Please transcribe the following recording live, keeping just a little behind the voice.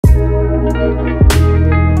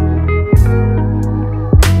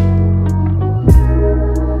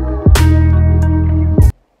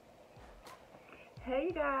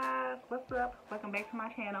welcome back to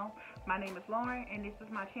my channel. My name is Lauren and this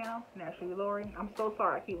is my channel, Naturally Lauren. I'm so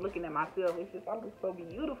sorry I keep looking at myself. It's just, I look so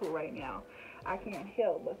beautiful right now. I can't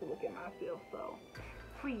help but to look at myself, so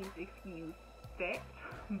please excuse that.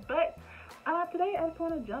 But today I just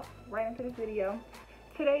want to jump right into this video.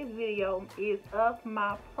 Today's video is of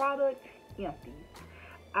my product Empties.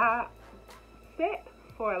 I sat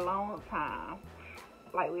for a long time,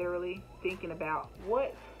 like literally thinking about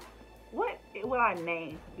what will I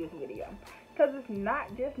name this video, because it's not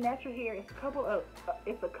just natural hair,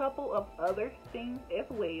 it's a couple of other things as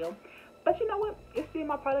well. But you know what, it's still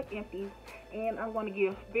my product Empties, and I'm going to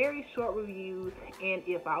give very short reviews and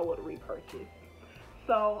if I would repurchase.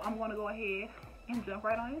 So I'm going to go ahead and jump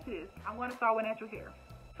right on into this. I'm going to start with natural hair.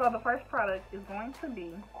 So the first product is going to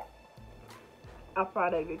be a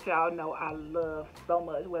product that y'all know I love so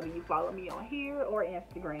much, whether you follow me on here or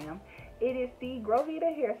Instagram. It is the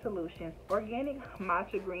GROVEDA Hair Solutions Organic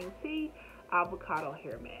Matcha Green Tea Avocado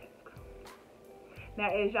Hair Mask. Now,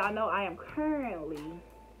 as y'all know, I am currently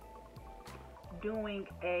doing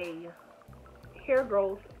a hair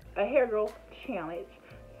growth challenge.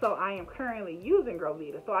 So I am currently using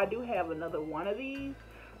GROVEDA. So I do have another one of these,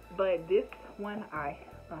 but this one I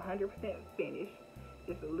 100% finished.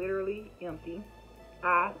 It's literally empty.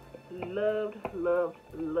 I loved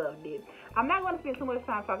it. I'm not going to spend too much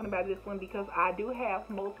time talking about this one because I do have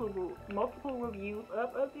multiple reviews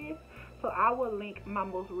up of this. So I will link my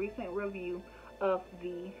most recent review of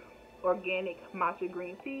the Organic Matcha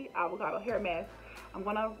Green Tea Avocado Hair Mask. I'm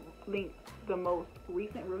going to link the most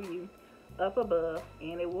recent review up above,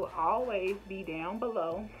 and it will always be down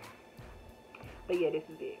below. But yeah, this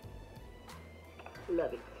is it.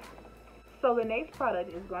 Love it. So the next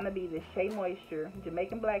product is going to be the Shea Moisture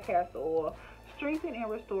Jamaican Black Castor Oil Strengthen and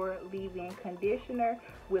Restore Leave-In Conditioner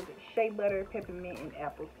with shea butter, peppermint, and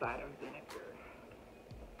apple cider vinegar.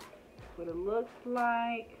 That's what it looks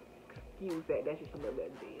like. Excuse that, that's just a little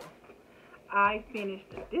bit of deal. I finished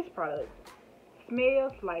this product.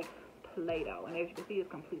 Smells like Play-Doh, and as you can see, it's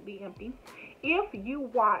completely empty. If you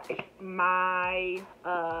watch my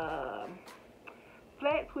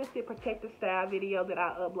flat twisted protective style video that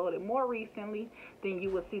I uploaded more recently, then you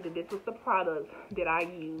will see that this was the product that I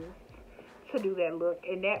used to do that look,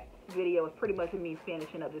 and that video is pretty much me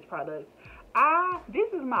finishing up this product.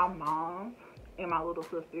 This is my mom's and my little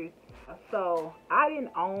sister's, so I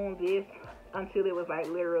didn't own this until it was like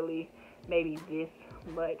literally maybe this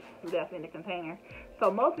much left in the container. So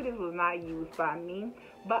most of this was not used by me,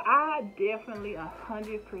 but I definitely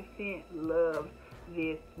 100% loved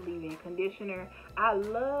this leave-in conditioner. I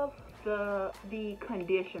love the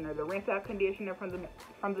conditioner, the rinse out conditioner from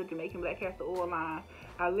the Jamaican Black Castor Oil line.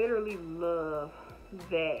 I literally love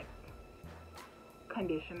that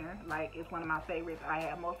conditioner. Like, it's one of my favorites. I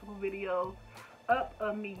have multiple videos up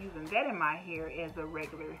of me using that in my hair as a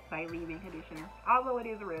regular like leave-in conditioner. Although it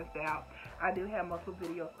is a rinsed out, I do have multiple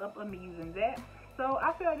videos up of me using that. So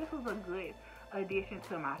I feel like this was a good addition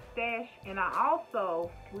to my stash, and I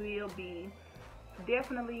also will be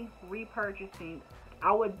definitely repurchasing.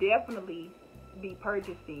 I would definitely be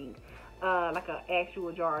purchasing like an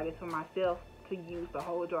actual jar of this for myself to use the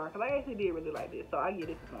whole jar, because I actually did really like this, so I give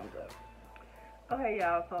this a thumbs up. Okay,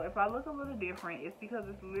 y'all, so if I look a little different, it's because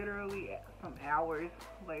it's literally some hours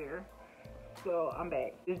later. So I'm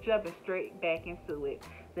back. Just jumping straight back into it.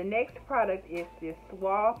 The next product is this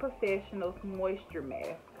Suave Professionals Moisture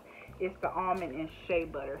Mask. It's the almond and shea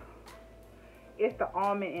butter. It's the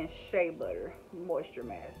almond and shea butter moisture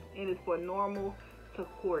mask. It is for normal to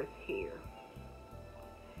coarse hair.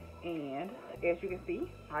 And as you can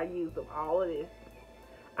see, I used up all of this.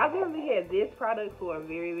 I've literally had this product for a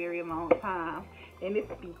very long time, and it's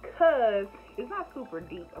because it's not super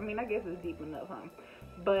deep. I mean, I guess it's deep enough, huh?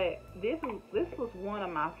 But this was one of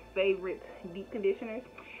my favorite deep conditioners.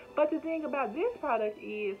 But the thing about this product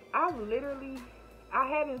is I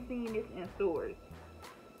haven't seen this in stores.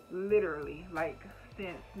 Literally, like,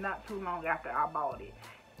 since not too long after I bought it,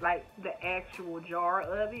 like the actual jar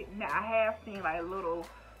of it. Now I have seen like little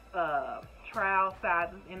trial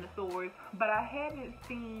sizes in the stores, but I haven't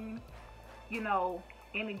seen, you know,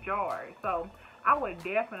 any jars. So I would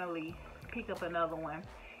definitely pick up another one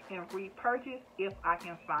and repurchase if I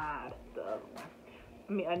can find the other one.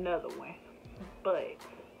 I mean, another one. But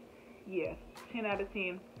yes, 10 out of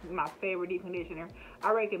 10, my favorite deep conditioner.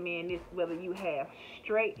 I recommend this whether you have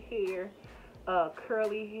straight hair,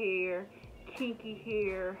 curly hair, kinky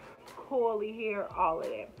hair, coily hair, all of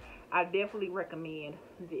that. I definitely recommend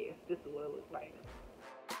this. This is what it looks like.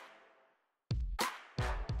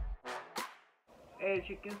 As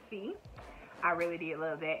you can see, I really did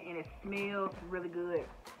love that, and it smells really good.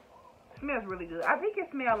 It smells really good. I think it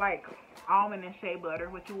smells like almond and shea butter,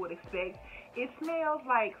 what you would expect. It smells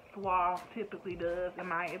like Suave typically does, in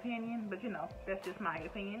my opinion, but you know, that's just my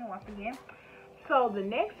opinion once again. So the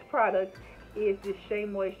next product is this Shea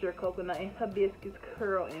Moisture Coconut and Hibiscus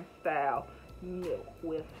Curl and Style Milk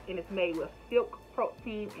and it's made with silk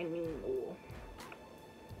protein and neem oil.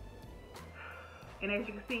 And as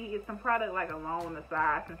you can see, it's some product like along the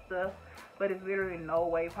sides and stuff, but it's literally no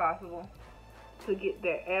way possible to get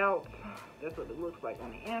that out. That's what it looks like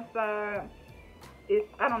on the inside.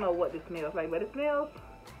 I don't know what this smells like, but it smells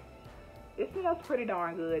pretty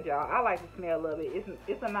darn good, y'all. I like the smell of it.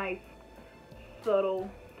 It's a nice subtle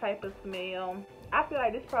type of smell. I feel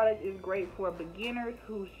like this product is great for beginners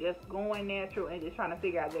who's just going natural and just trying to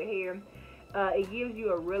figure out their hair. It gives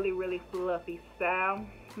you a really, really fluffy style.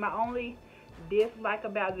 My only dislike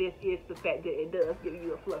about this is the fact that it does give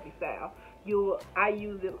you a fluffy style. I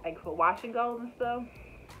use it like for wash and goes and stuff,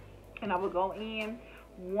 and I would go in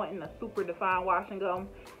wanting a super defined wash and go,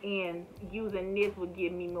 and using this would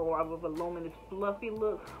give me more of a voluminous fluffy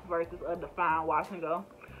look versus a defined wash and go,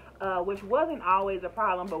 which wasn't always a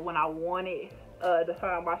problem, but when I wanted a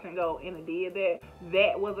defined wash and go and it did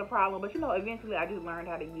that was a problem. But you know, eventually I just learned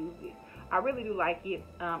how to use it. I really do like it.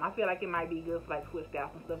 I feel like it might be good for like twist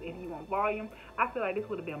outs and stuff if you want volume. I feel like this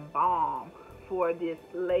would have been bomb for this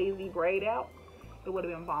lazy braid out. It would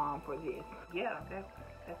have been bomb for this. Yeah,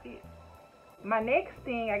 that's it. My next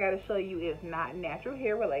thing I gotta show you is not natural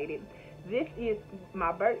hair related. This is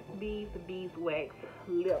my Burt's Bees Beeswax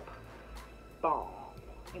Lip Balm.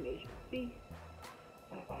 And as you can see,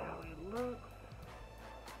 that's how it looks.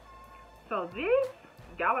 So this,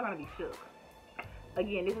 y'all are gonna be shook.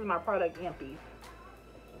 Again, this is my product Empties.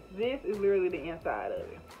 This is literally the inside of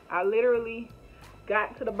it. I literally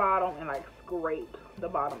got to the bottom and like scraped the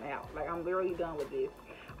bottom out. Like, I'm literally done with this.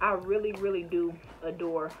 I really, really do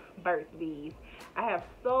adore Burt's Bees. I have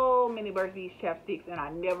so many Burt's Bees chapsticks and I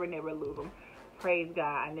never lose them. Praise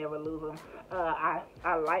God, I never lose them.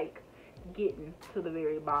 I like getting to the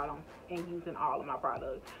very bottom and using all of my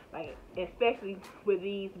products. Like, especially with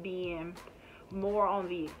these being more on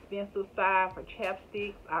the expensive side for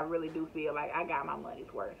chapsticks, I really do feel like I got my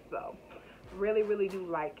money's worth. So really, really do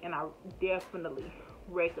like, and I definitely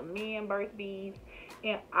recommend Burt's Bees.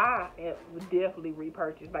 And I would definitely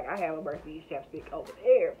repurchase. Like, I have a Burt's Bees chapstick over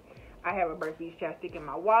there. I have a Burt's Bees chapstick in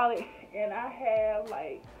my wallet, and I have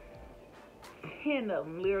like 10 of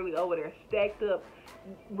them literally over there stacked up,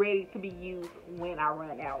 ready to be used when I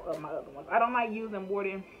run out of my other ones. I don't like using more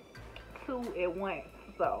than 2 at once,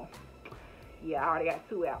 so yeah, I already got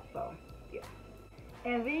 2 out, so yeah.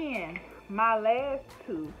 And then my last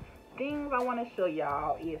 2 things I want to show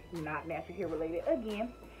y'all is not natural hair related.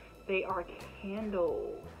 Again, they are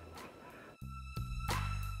candles.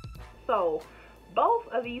 So both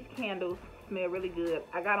of these candles smell really good.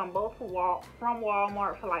 I got them both from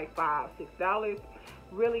Walmart for like $5-6.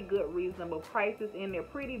 Really good, reasonable prices, and they're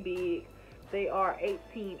pretty big. They are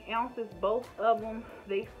 18 ounces, both of them.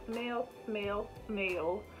 They smell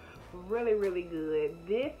really, really good.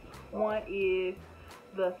 This one is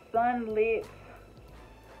the Sunlit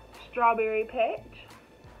Strawberry Patch,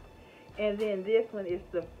 and then this one is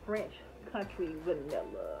the French Country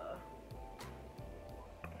Vanilla.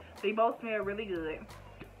 They both smell really good.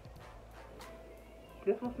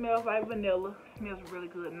 This one smells like vanilla, smells really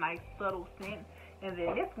good, nice subtle scent. And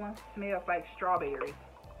then this one smells like strawberries.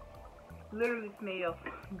 Literally smells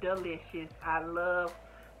delicious. I love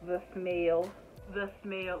the smell. The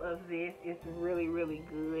smell of this is really, really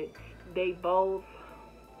good. They both,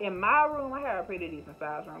 in my room, I have a pretty decent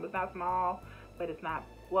size room. It's not small, but it's not,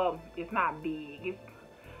 well, it's not big. It's,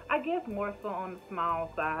 I guess, more so on the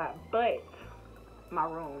small side, but my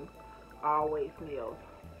room always smells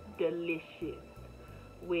delicious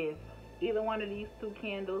with either one of these 2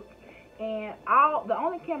 candles. And the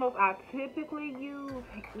only candles I typically use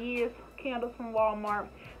is candles from Walmart,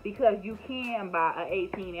 because you can buy an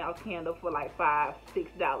 18 ounce candle for like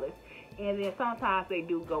 $5-6, and then sometimes they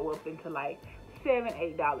do go up into like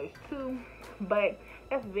 $7-8 too, but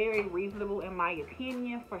that's very reasonable in my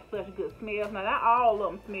opinion for such good smells. Now, not all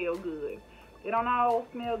of them smell good. They don't all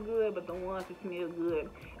smell good, but the ones that smell good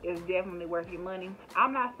is definitely worth your money.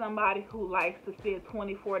 I'm not somebody who likes to spend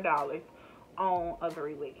 $24 on a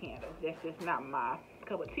very wet candle. That's just not my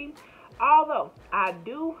cup of tea. Although I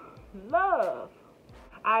do love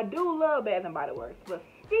Bath and Body Works. But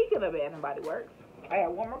speaking of Bath and Body Works, I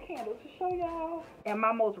have one more candle to show y'all. And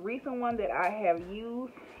my most recent one that I have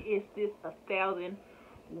used is this 1,000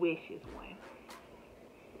 Wishes one.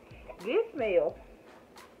 This smells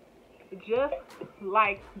just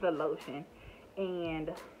like the lotion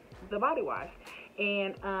and the body wash.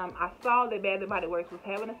 And I saw that Bath & Body Works was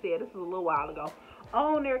having a sale. This was a little while ago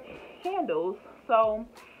on their candles. So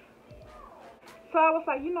I was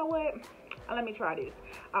like, you know what? Let me try this.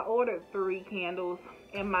 I ordered 3 candles,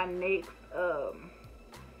 and my next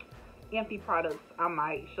empty products, I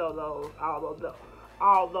might show those,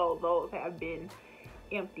 although those have been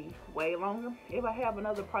empty way longer. If I have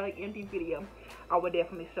another product empty video, I would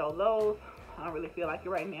definitely show those. I don't really feel like it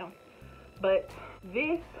right now. But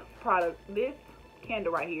this product, this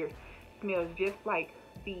candle right here, smells just like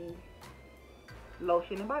the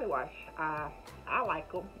lotion and body wash. I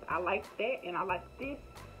like them. I like that, and I like this.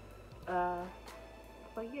 So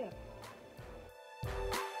yeah.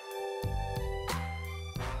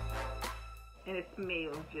 And it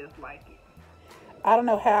smells just like it. I don't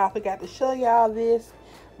know how I forgot to show y'all this,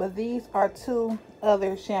 but these are 2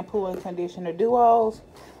 other shampoo and conditioner duos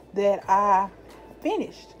that I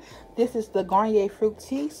finished. This is the Garnier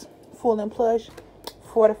Fructis Full and Plush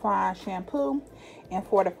Fortifying Shampoo and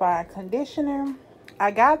Fortifying Conditioner.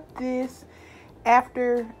 I got this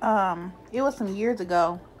after, it was some years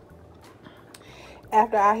ago,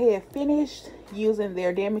 after I had finished using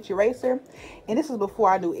their damage eraser. And this is before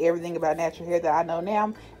I knew everything about natural hair that I know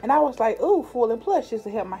now. And I was like, ooh, full and plush, just to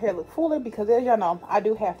help my hair look fuller, because as y'all know, I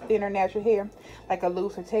do have thinner natural hair, like a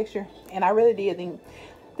looser texture. And I really did think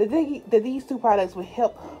that these 2 products would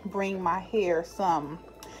help bring my hair some,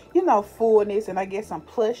 you know, fullness, and I guess some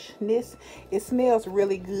plushness. It smells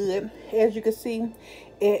really good. As you can see,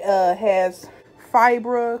 it has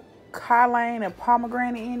fibra, colline, and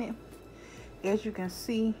pomegranate in it. As you can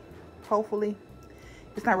see, hopefully,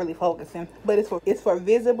 it's not really focusing, but it's for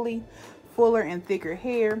visibly fuller and thicker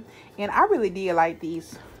hair. And I really did like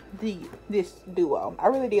this duo. I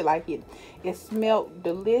really did like it. It smelled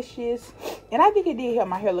delicious, and I think it did help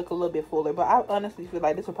my hair look a little bit fuller. But I honestly feel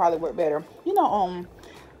like this would probably work better, you know,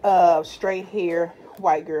 on straight hair,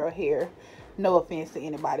 white girl hair. No offense to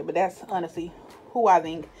anybody, but that's honestly who I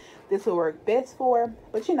think this will work best for.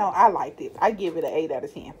 But you know, I liked it. I give it an 8 out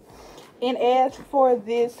of 10. And as for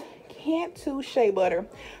this Cantu Shea Butter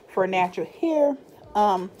for natural hair,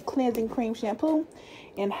 cleansing cream shampoo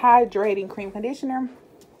and hydrating cream conditioner,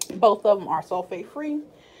 both of them are sulfate free.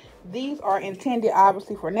 These are intended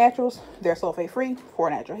obviously for naturals. They're sulfate free for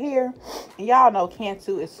natural hair. And y'all know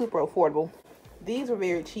Cantu is super affordable. These are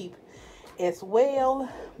very cheap as well.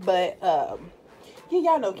 But yeah,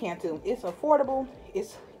 y'all know Cantu. It's affordable.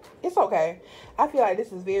 It's okay. I feel like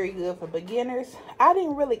this is very good for beginners. I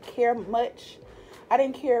didn't really care much. I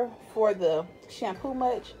didn't care for the shampoo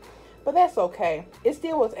much, but that's okay. It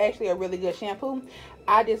still was actually a really good shampoo.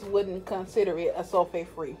 I just wouldn't consider it a sulfate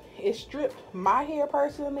free. It stripped my hair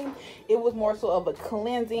personally. It was more so of a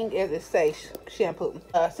cleansing, as it says, shampoo.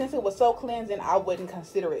 Since it was so cleansing, I wouldn't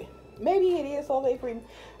consider it. Maybe it is sulfate free.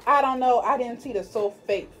 I don't know. I didn't see the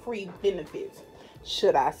sulfate free benefits,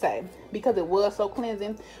 should I say, because it was so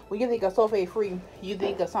cleansing. When you think of sulfate free, you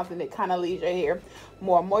think of something that kind of leaves your hair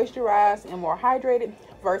more moisturized and more hydrated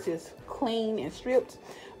versus clean and stripped.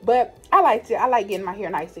 But I liked it. I like getting my hair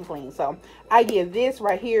nice and clean. So I give this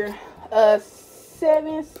right here a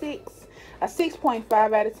 6.5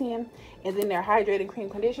 out of 10. And then their hydrating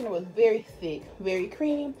cream conditioner was very thick, very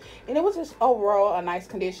creamy, and it was just overall a nice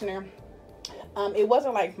conditioner. It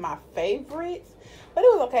wasn't like my favorite, but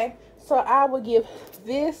it was okay. So I would give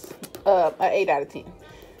this an 8 out of 10.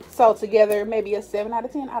 So together, maybe a 7 out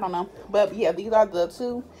of 10. I don't know. But yeah, these are the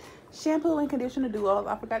 2 shampoo and conditioner duos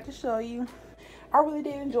I forgot to show you. I really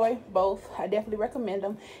did enjoy both. I definitely recommend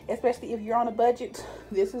them, especially if you're on a budget.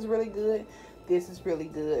 This is really good. This is really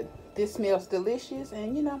good. This smells delicious,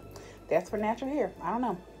 and you know, that's for natural hair. I don't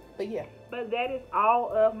know, but yeah. But that is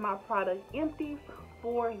all of my product empties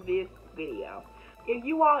for this video. If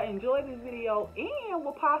you all enjoyed this video and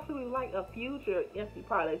will possibly like a future empty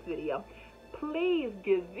products video, please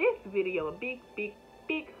give this video a big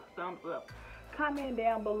thumbs up. Comment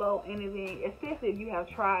down below anything, especially if you have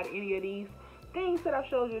tried any of these things that I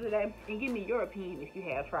showed you today, and give me your opinion if you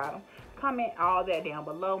have tried them. Comment all that down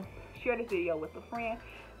below. Share this video with a friend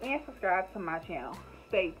and subscribe to my channel.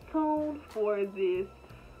 Stay tuned for this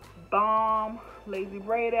bomb lazy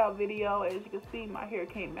braid out video. As you can see, my hair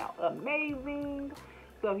came out amazing.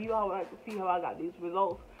 So if you all would like to see how I got these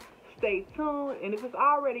results, stay tuned. And if it's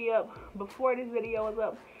already up before this video is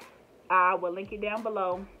up, I will link it down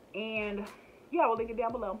below. And yeah, I will link it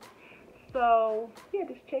down below. So yeah,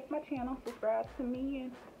 just check my channel, subscribe to me,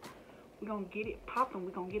 and we're gonna get it popping.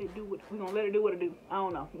 We're gonna let it do what it do. I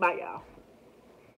don't know. Bye, y'all.